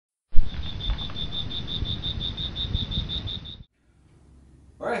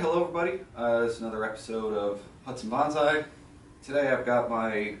Alright, hello everybody. This is another episode of Hudson Bonsai. Today I've got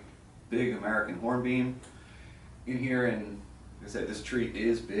my big American hornbeam in here, and like I said, this tree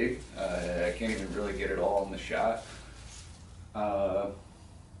is big. I can't even really get it all in the shot.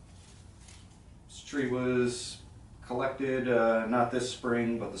 This tree was collected not this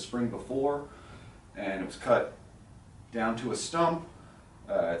spring, but the spring before, and it was cut down to a stump.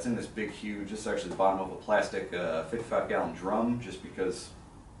 It's in this big, huge, this is actually the bottom of a plastic 55-gallon drum, just because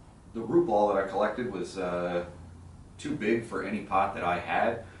the root ball that I collected was too big for any pot that I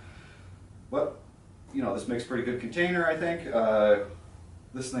had. But, you know, this makes a pretty good container, I think.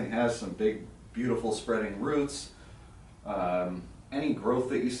 This thing has some big, beautiful spreading roots. Any growth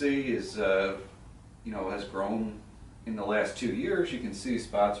that you see is, you know, has grown in the last 2 years. You can see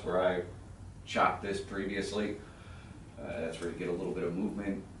spots where I chopped this previously. That's where you get a little bit of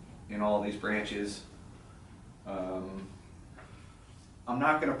movement in all these branches. I'm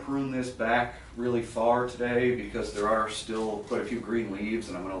not going to prune this back really far today because there are still quite a few green leaves,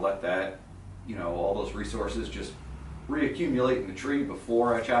 and I'm going to let that, you know, all those resources just reaccumulate in the tree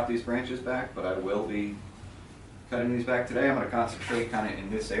before I chop these branches back. But I will be cutting these back today. I'm going to concentrate kind of in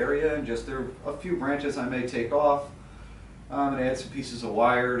this area, and just there are a few branches I may take off. I'm going to add some pieces of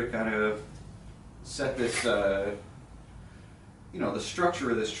wire to kind of set this, you know, the structure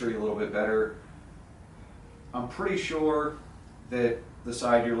of this tree a little bit better. I'm pretty sure that the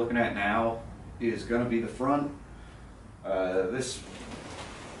side you're looking at now is going to be the front. The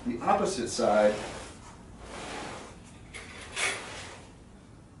opposite side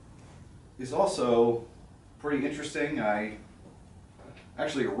is also pretty interesting. I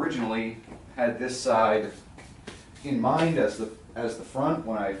actually originally had this side in mind as the front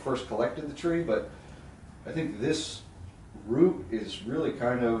when I first collected the tree, but I think this root is really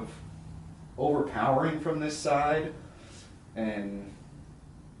kind of overpowering from this side, and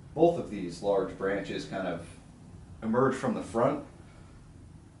both of these large branches kind of emerge from the front.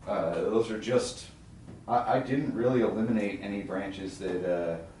 Those are just, I didn't really eliminate any branches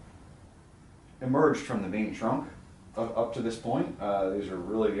that emerged from the main trunk up to this point. These are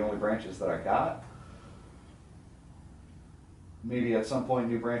really the only branches that I got. Maybe at some point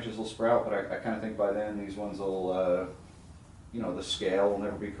new branches will sprout, but I kind of think by then these ones will, you know, the scale will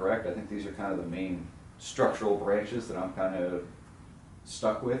never be correct. I think these are kind of the main structural branches that I'm kind of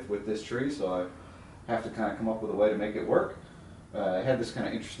stuck with this tree, so I have to kind of come up with a way to make it work. I had this kind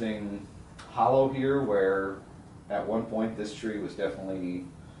of interesting hollow here where at one point this tree was definitely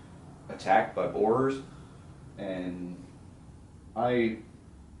attacked by borers, and I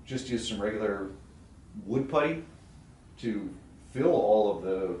just used some regular wood putty to fill all of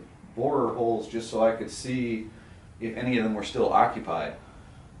the borer holes just so I could see if any of them were still occupied.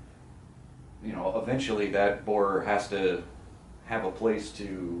 You know, eventually that borer has to have a place to,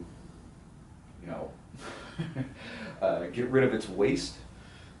 you know, get rid of its waste.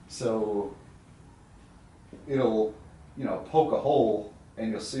 So it'll, you know, poke a hole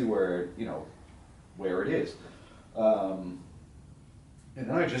and you'll see where, you know, where it is. And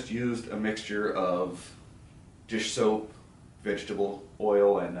then I just used a mixture of dish soap, vegetable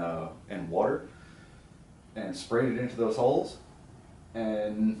oil, and water, and sprayed it into those holes.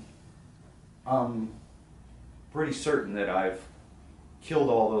 And I'm pretty certain that I've killed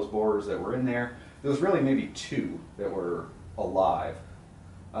all those borers that were in there. There was really maybe 2 that were alive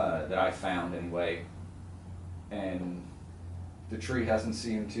that I found anyway, and the tree hasn't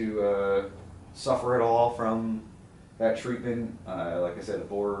seemed to suffer at all from that treatment. Like I said, the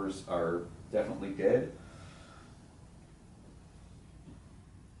borers are definitely dead.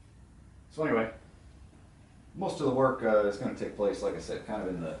 So anyway, most of the work is going to take place, like I said, kind of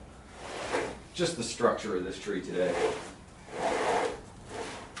in just the structure of this tree today.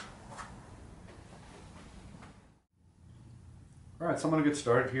 All right, so I'm going to get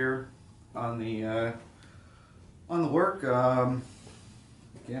started here on the work. Again,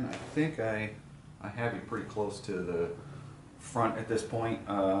 I think I have you pretty close to the front at this point.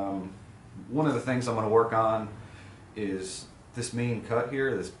 One of the things I'm going to work on is this main cut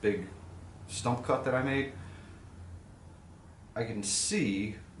here, this big stump cut that I made. I can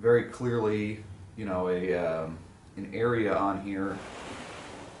see very clearly, you know, an area on here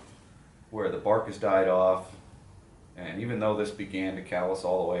where the bark has died off, and even though this began to callus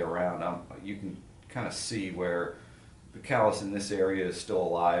all the way around, you can kind of see where the callus in this area is still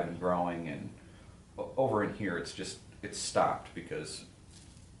alive and growing, and over in here it's stopped because,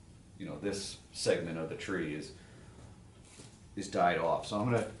 you know, this segment of the tree is died off. So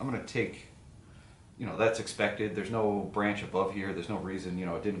I'm gonna take, you know, that's expected. There's no branch above here. There's no reason, you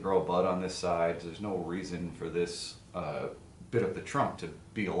know, it didn't grow a bud on this side. So there's no reason for this bit of the trunk to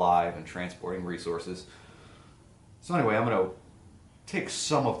be alive and transporting resources. So anyway, I'm going to take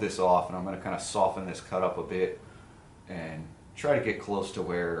some of this off, and I'm going to kind of soften this cut up a bit and try to get close to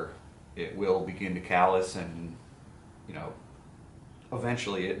where it will begin to callus, and you know,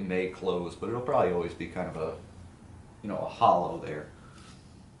 eventually it may close, but it'll probably always be kind of a, you know, a hollow there.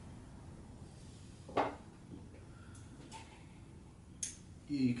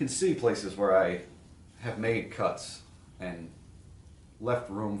 You can see places where I have made cuts and left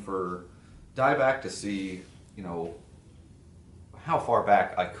room for dieback to see, you know, how far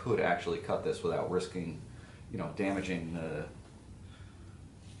back I could actually cut this without risking, you know, damaging the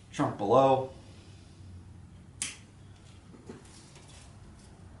trunk below. I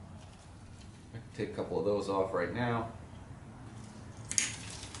can take a couple of those off right now.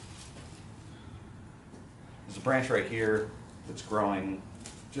 There's a branch right here that's growing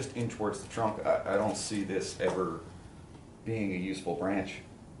just in towards the trunk. I don't see this ever being a useful branch.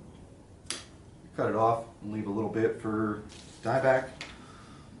 Cut it off and leave a little bit for dieback.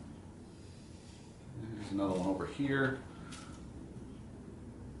 There's another one over here.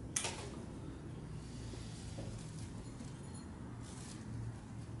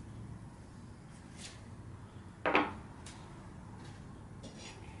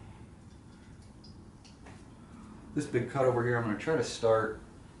 This big cut over here, I'm going to try to start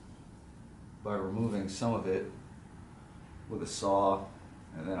by removing some of it with a saw,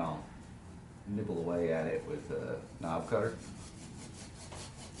 and then I'll nibble away at it with a knob cutter.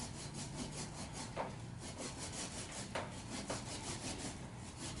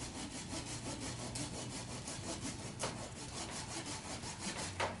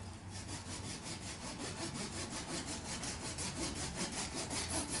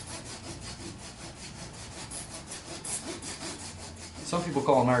 Some people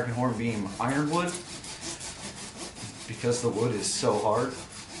call American Hornbeam ironwood because the wood is so hard.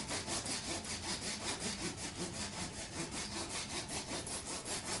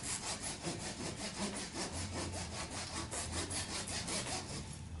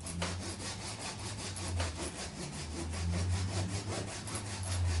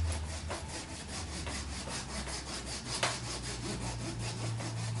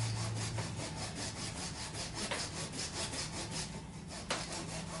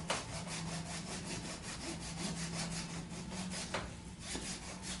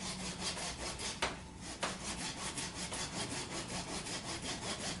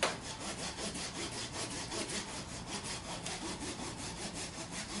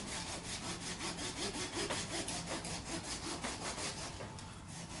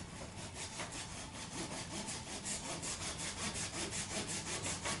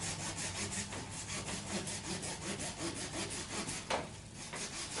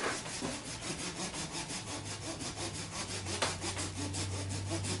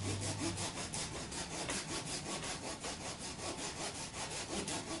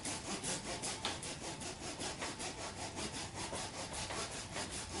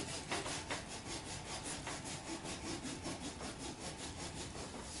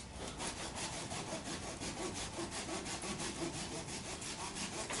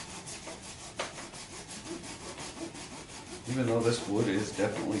 Even though this wood is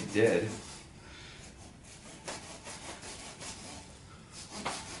definitely dead,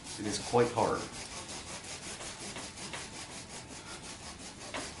 it is quite hard.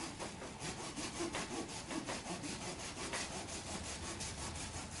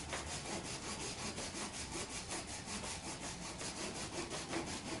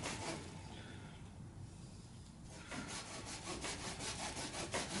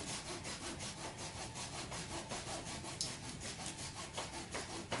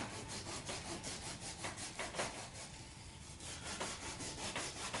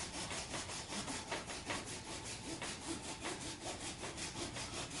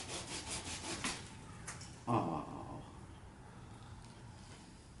 Oh.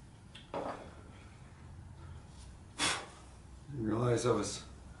 Didn't realize I was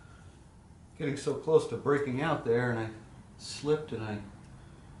getting so close to breaking out there, and I slipped and I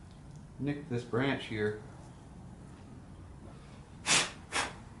nicked this branch here.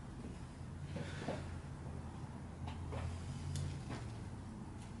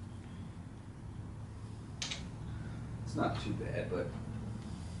 It's not too bad, but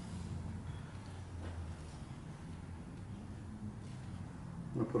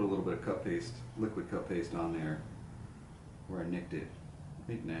I'm going to put a little bit of cut paste, liquid cut paste on there where I nicked it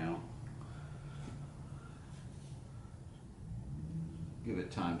right now. Give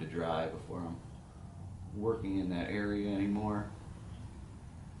it time to dry before I'm working in that area anymore.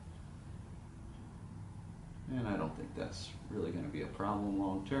 And I don't don't think that's really going to be a problem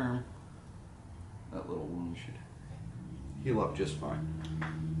long term. That little wound should heal up just fine.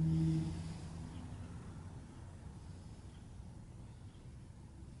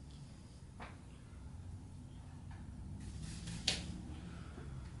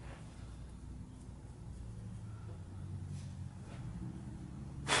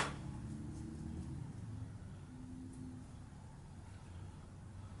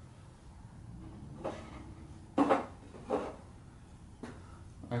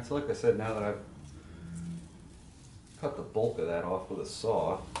 Alright, so like I said, now that I've cut the bulk of that off with a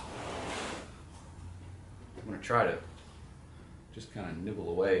saw, I'm going to try to just kind of nibble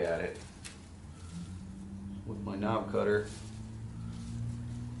away at it with my knob cutter.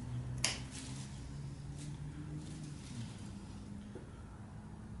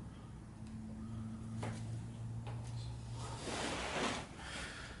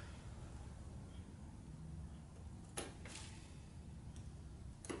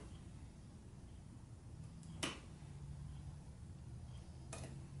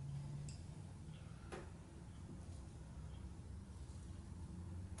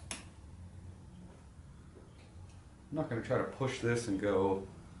 I'm not going to try to push this and go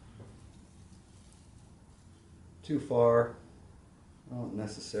too far. I don't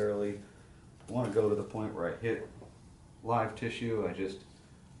necessarily want to go to the point where I hit live tissue. I just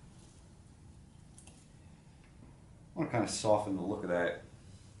want to kind of soften the look of that.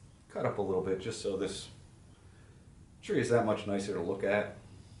 Cut up a little bit just so this tree is that much nicer to look at.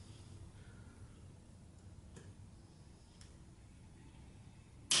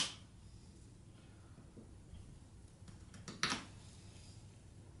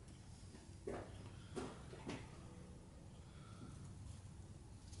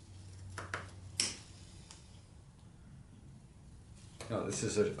 No, this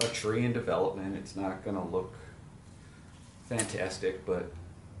is a tree in development. It's not going to look fantastic, but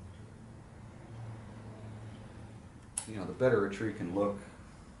you know, the better a tree can look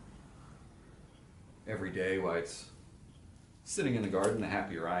every day while it's sitting in the garden, the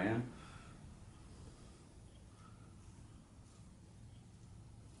happier I am.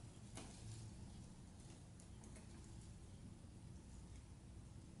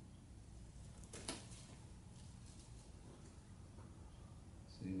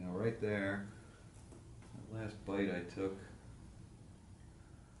 Right there, that last bite I took,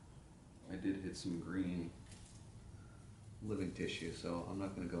 I did hit some green living tissue, so I'm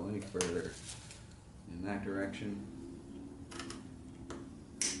not going to go any further in that direction.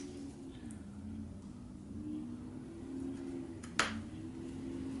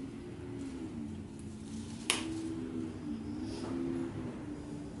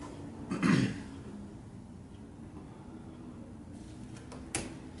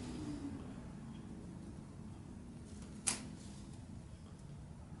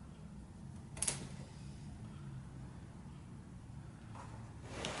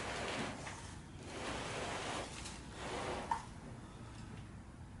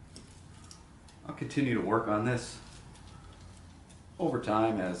 Continue to work on this over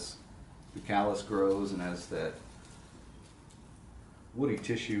time as the callus grows and as that woody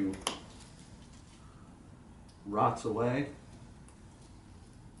tissue rots away.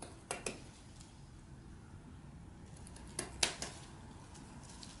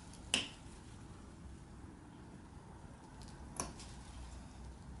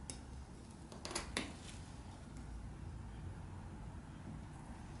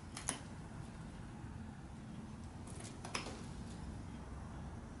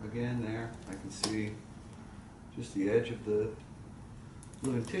 Again there, I can see just the edge of the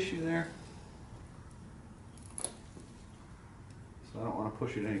living tissue there. So I don't want to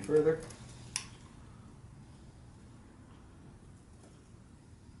push it any further.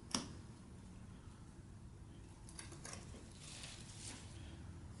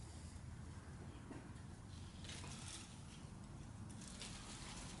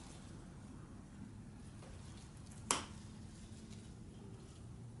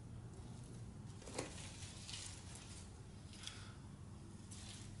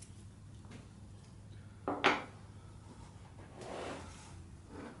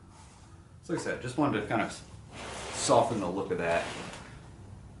 So like I said, just wanted to kind of soften the look of that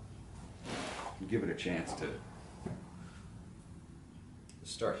and give it a chance to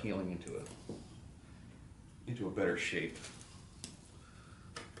start healing into a better shape.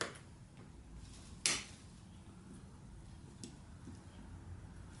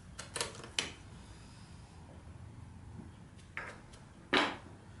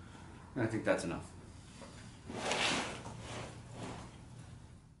 And I think that's enough.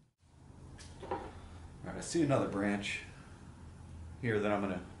 I I see another branch here that I'm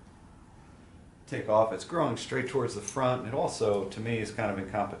going to take off. It's growing straight towards the front. It also, to me, is kind of in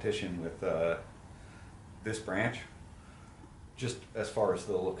competition with this branch, just as far as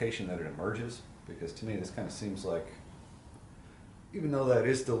the location that it emerges, because to me this kind of seems like, even though that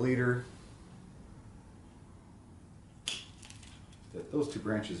is the leader, that those two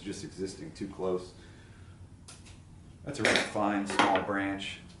branches just existing too close. That's a really fine small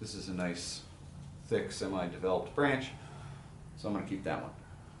branch. This is a nice thick semi-developed branch, so I'm going to keep that one.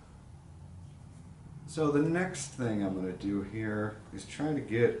 So the next thing I'm going to do here is try to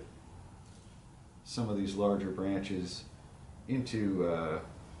get some of these larger branches into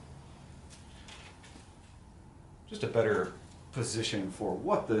just a better position for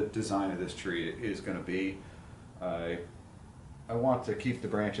what the design of this tree is going to be. I want to keep the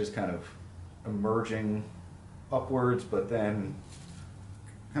branches kind of emerging upwards, but then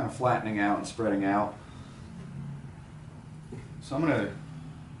kind of flattening out and spreading out. So I'm going to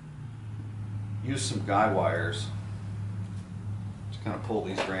use some guy wires to kind of pull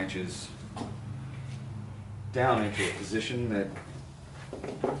these branches down into a position that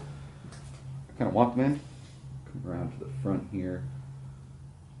I kind of want them in. Come around to the front here.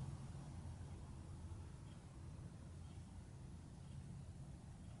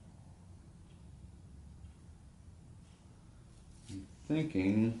 I'm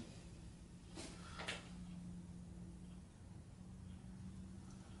thinking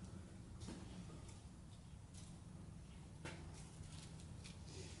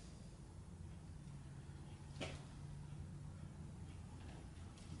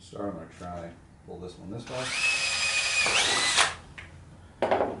I'm going to try pull this one this way.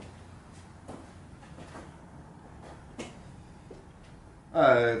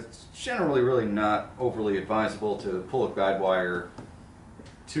 It's generally really not overly advisable to pull a guide wire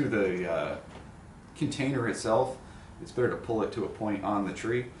to the container itself. It's better to pull it to a point on the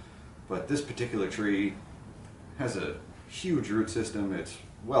tree. But this particular tree has a huge root system. It's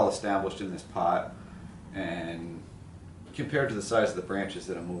well established in this pot, and compared to the size of the branches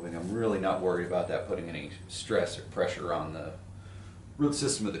that I'm moving, I'm really not worried about that putting any stress or pressure on the root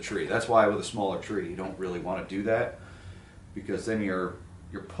system of the tree. That's why with a smaller tree you don't really want to do that, because then you're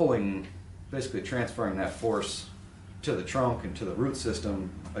pulling, basically transferring that force to the trunk and to the root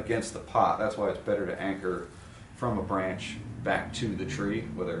system against the pot. That's why it's better to anchor from a branch back to the tree,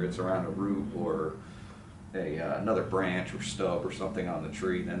 whether it's around a root or another branch or stub or something on the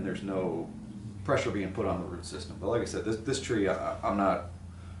tree. Then there's no pressure being put on the root system. But like I said, this tree, I'm not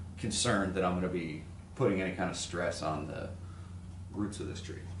concerned that I'm going to be putting any kind of stress on the roots of this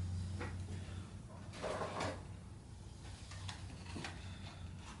tree.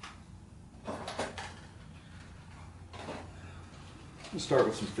 We'll start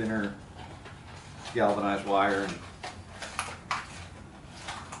with some thinner galvanized wire and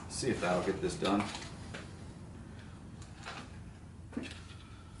see if that'll get this done.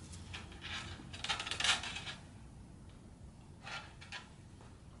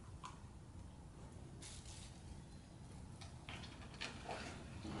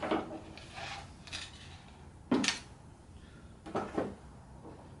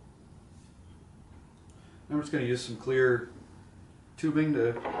 Now we're just going to use some clear tubing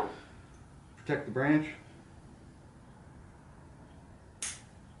to protect the branch.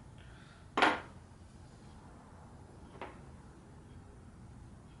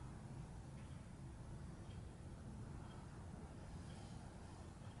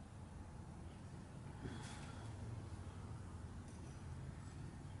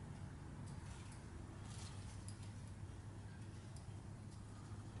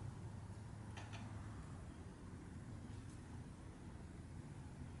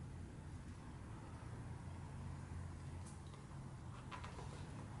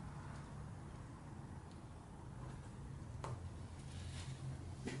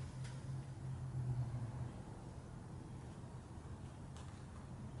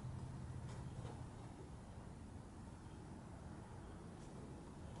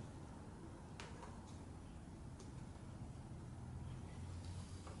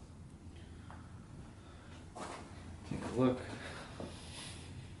 Take a look.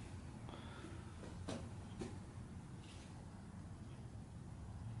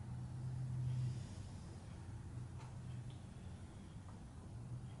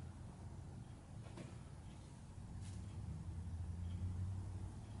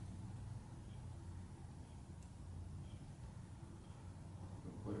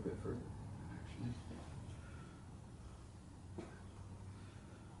 Quite a bit further, actually.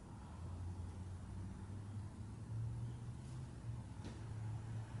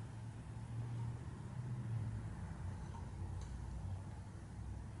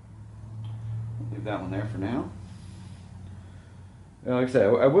 leave that one there for now. Like I said,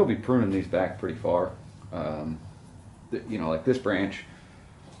 I will be pruning these back pretty far. You know, like this branch.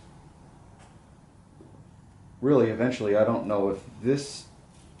 Really, eventually, I don't know if this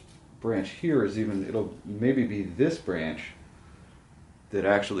branch here is even, it'll maybe be this branch that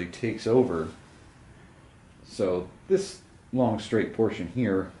actually takes over. So this long straight portion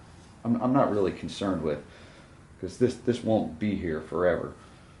here, I'm not really concerned with, because this won't be here forever.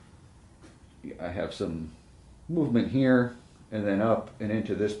 I have some movement here and then up and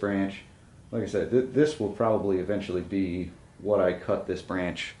into this branch. Like I said, this will probably eventually be what I cut this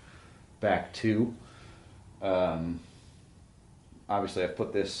branch back to. Obviously I've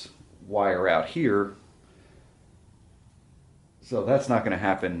put this wire out here, so that's not going to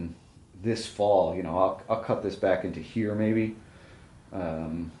happen this fall. You know, I'll cut this back into here maybe,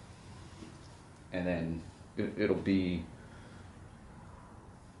 and then it'll be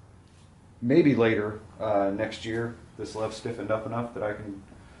maybe later next year. This will have stiffened up enough that I can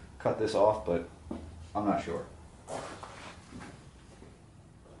cut this off, but I'm not sure.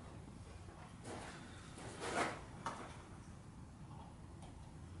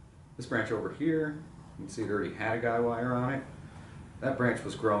 This branch over here, you can see it already had a guy wire on it. That branch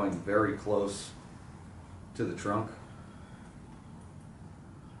was growing very close to the trunk.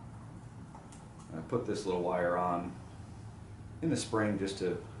 I put this little wire on in the spring just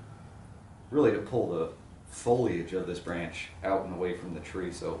to really to pull the foliage of this branch out and away from the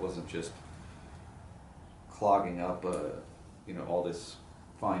tree, so it wasn't just clogging up you know, all this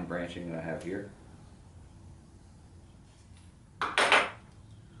fine branching that I have here.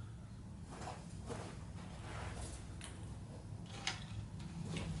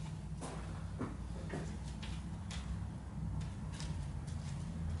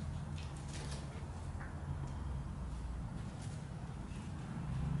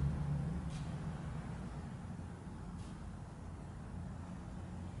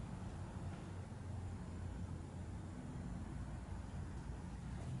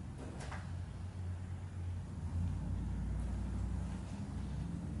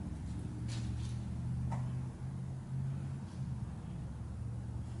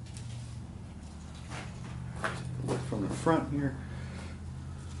 Look from the front here.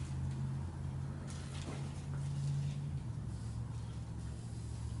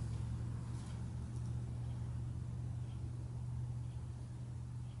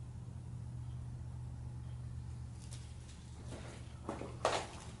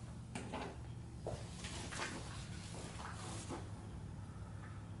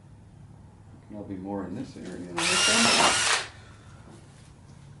 There'll be more in this area than this one.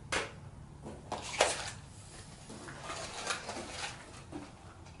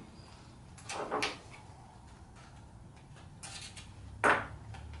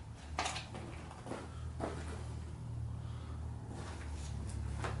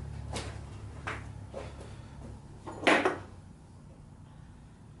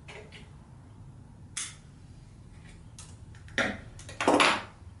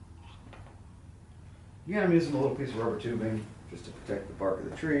 Again, I'm using a little piece of rubber tubing just to protect the bark of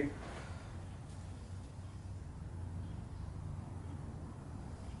the tree.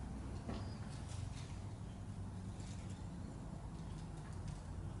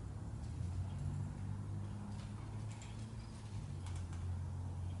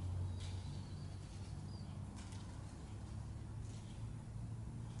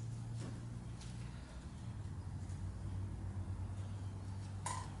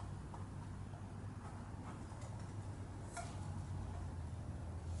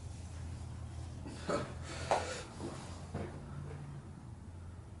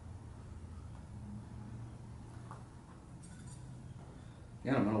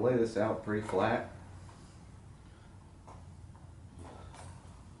 Again, I'm going to lay this out pretty flat.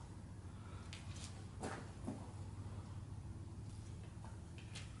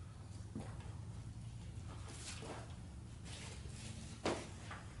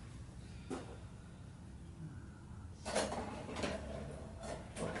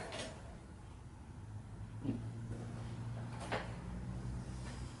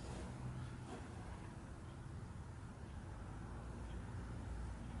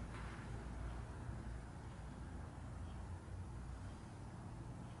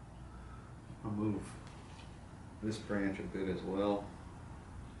 I'll move this branch a bit as well.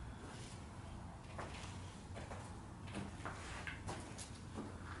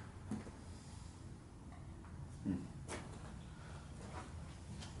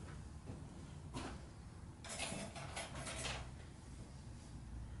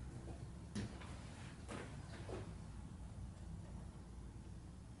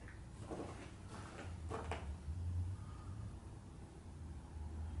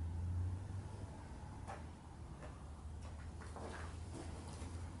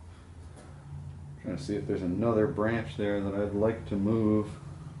 Gonna see if there's another branch there that I'd like to move.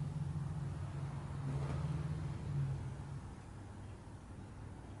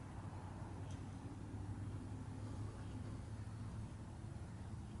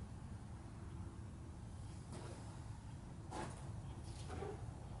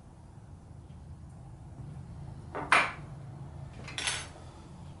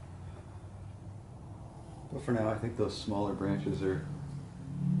 But for now, I think those smaller branches are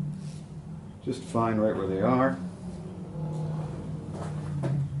just fine right where they are.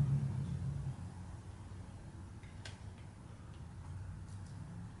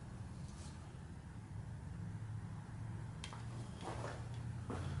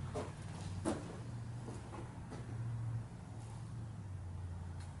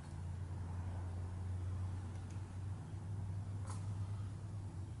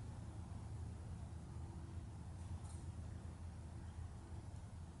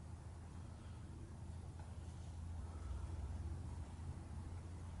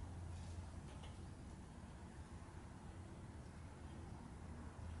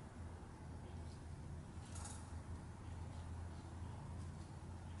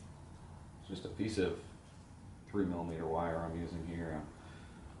 Just a piece of 3mm wire I'm using here.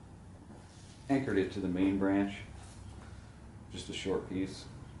 I anchored it to the main branch, just a short piece.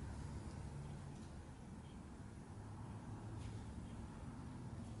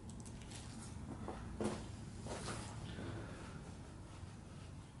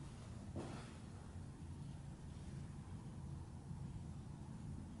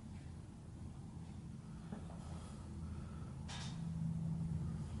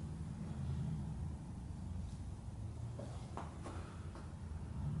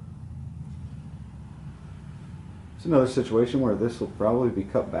 It's another situation where this will probably be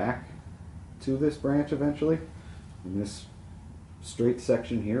cut back to this branch eventually. And this straight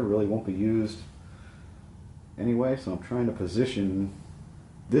section here really won't be used anyway, so I'm trying to position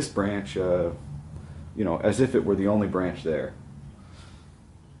this branch, you know, as if it were the only branch there.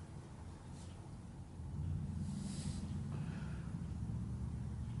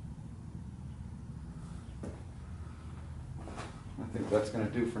 I think that's going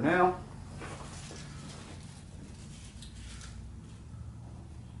to do for now.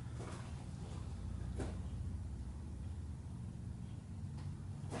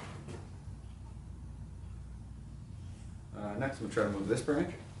 Next, we'll try to move this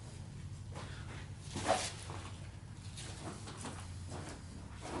branch.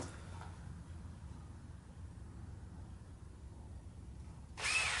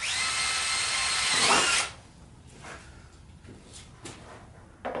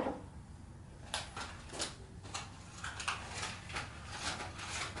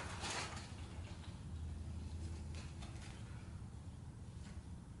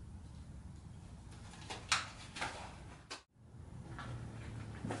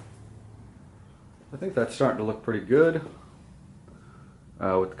 I think that's starting to look pretty good.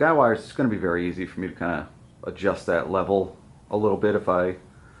 With the guy wires, it's going to be very easy for me to kind of adjust that level a little bit if I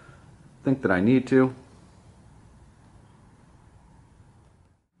think that I need to.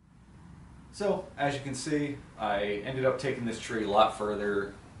 So, as you can see, I ended up taking this tree a lot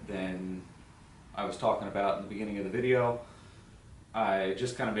further than I was talking about in the beginning of the video. I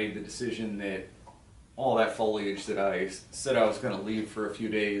just kind of made the decision that all that foliage that I said I was going to leave for a few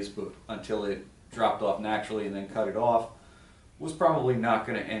days, but until it dropped off naturally and then cut it off, was probably not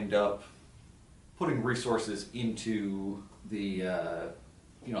going to end up putting resources into the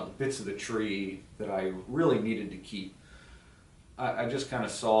you know, the bits of the tree that I really needed to keep. I just kind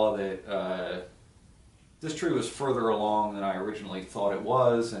of saw that this tree was further along than I originally thought it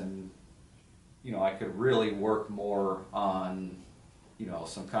was, and you know, I could really work more on, you know,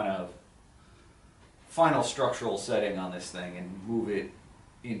 some kind of final structural setting on this thing and move it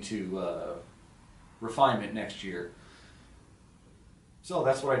into refinement next year. So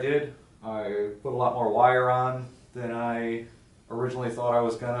that's what I did. I put a lot more wire on than I originally thought I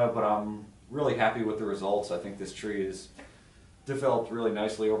was gonna, but I'm really happy with the results. I think this tree has developed really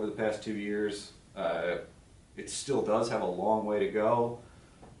nicely over the past 2 years. It still does have a long way to go,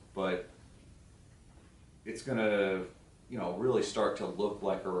 but it's gonna, you know, really start to look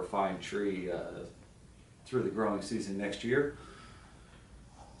like a refined tree through the growing season next year.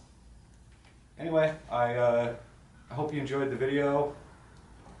 Anyway, I hope you enjoyed the video.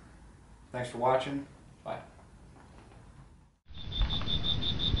 Thanks for watching.